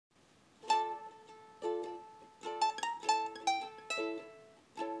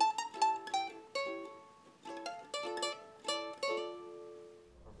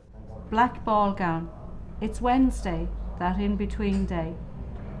black ball gown. It's Wednesday, that in-between day.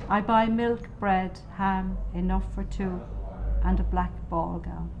 I buy milk, bread, ham, enough for two, and a black ball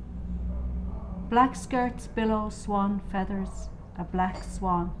gown. Black skirts, billow, swan feathers, a black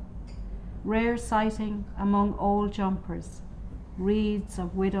swan. Rare sighting among old jumpers, reeds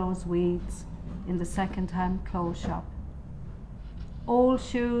of widow's weeds in the second-hand clothes shop. Old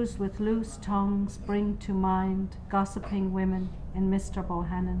shoes with loose tongues bring to mind gossiping women in Mr.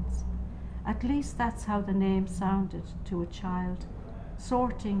 Bohannon's. At least that's how the name sounded to a child,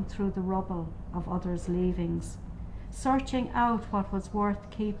 sorting through the rubble of others' leavings, searching out what was worth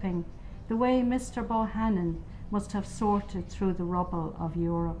keeping, the way Mr. Bohannon must have sorted through the rubble of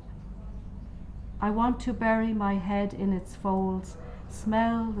Europe. I want to bury my head in its folds,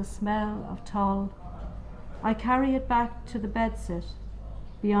 smell the smell of tull. I carry it back to the bedsit,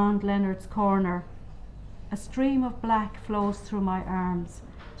 beyond Leonard's corner. A stream of black flows through my arms,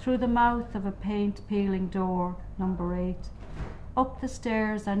 through the mouth of a paint-peeling door, number 8, up the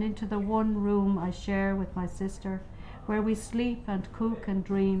stairs and into the one room I share with my sister, where we sleep and cook and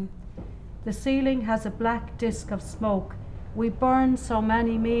dream. The ceiling has a black disc of smoke. We burn so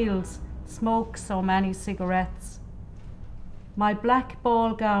many meals, smoke so many cigarettes. My black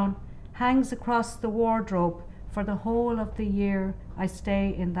ball gown hangs across the wardrobe for the whole of the year I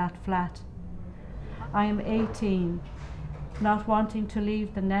stay in that flat. I am 18, not wanting to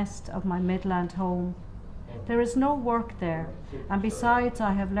leave the nest of my Midland home. There is no work there, and besides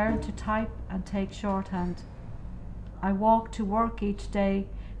I have learned to type and take shorthand. I walk to work each day,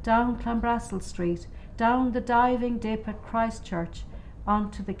 down Clanbrassil Street, down the diving dip at Christchurch,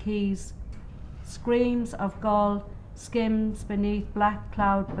 onto the quays. Screams of gull, skims beneath black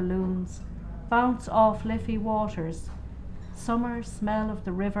cloud balloons, bounce off Liffey waters. Summer smell of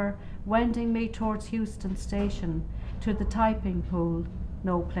the river, wending me towards Euston Station, to the typing pool,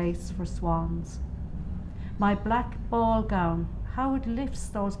 no place for swans. My black ball gown, how it lifts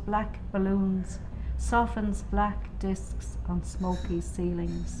those black balloons, softens black discs on smoky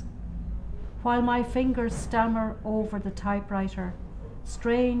ceilings. While my fingers stammer over the typewriter,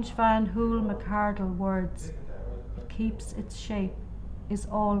 strange Van Hool McCardle words, it keeps its shape, is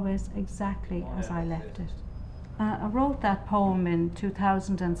always exactly as I left it. I wrote that poem in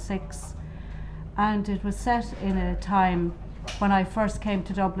 2006, and it was set in a time when I first came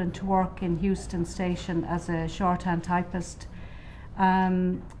to Dublin to work in Euston Station as a shorthand typist.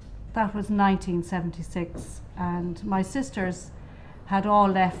 That was 1976, and my sisters had all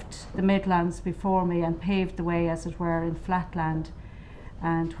left the Midlands before me and paved the way, as it were, in flatland.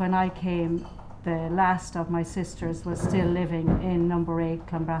 And when I came, the last of my sisters was still living in number 8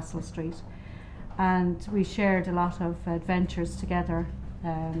 Clanbrassil Street. And we shared a lot of adventures together.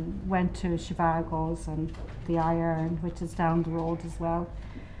 Went to Chivago's and the Iron, which is down the road as well.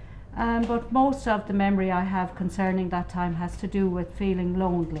 But most of the memory I have concerning that time has to do with feeling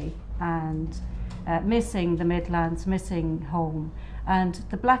lonely and missing the Midlands, missing home. And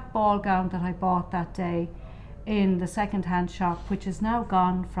the black ball gown that I bought that day in the second-hand shop, which is now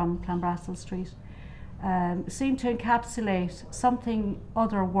gone from Clanbrassil Street, seemed to encapsulate something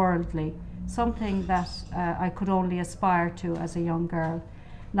otherworldly, something that I could only aspire to as a young girl,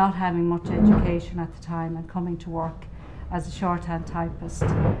 not having much education at the time and coming to work as a shorthand typist.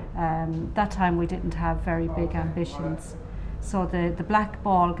 That time we didn't have very big ambitions, so the black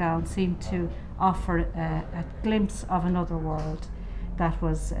ball gown seemed to offer a glimpse of another world that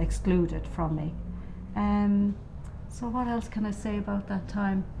was excluded from me. So what else can I say about that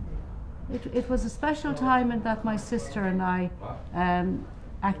time? It was a special time in that my sister and I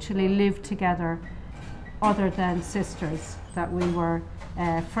actually lived together, other than sisters, that we were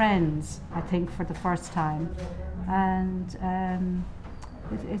friends, I think, for the first time. And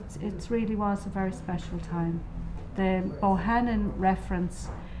it really was a very special time. The Bohannon reference,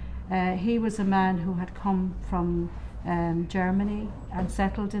 he was a man who had come from Germany and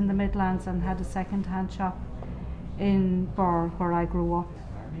settled in the Midlands and had a second-hand shop in Burr, where I grew up,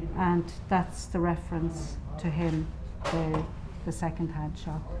 and that's the reference to him, the second-hand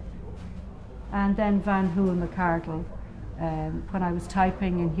shop. And then Van Hool McCardle, when I was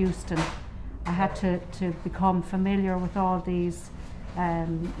typing in Euston, I had to become familiar with all these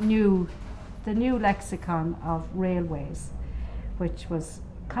the new lexicon of railways, which was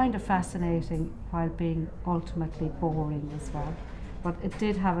kind of fascinating while being ultimately boring as well. But it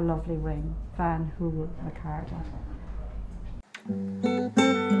did have a lovely ring, Van Hool McCardle.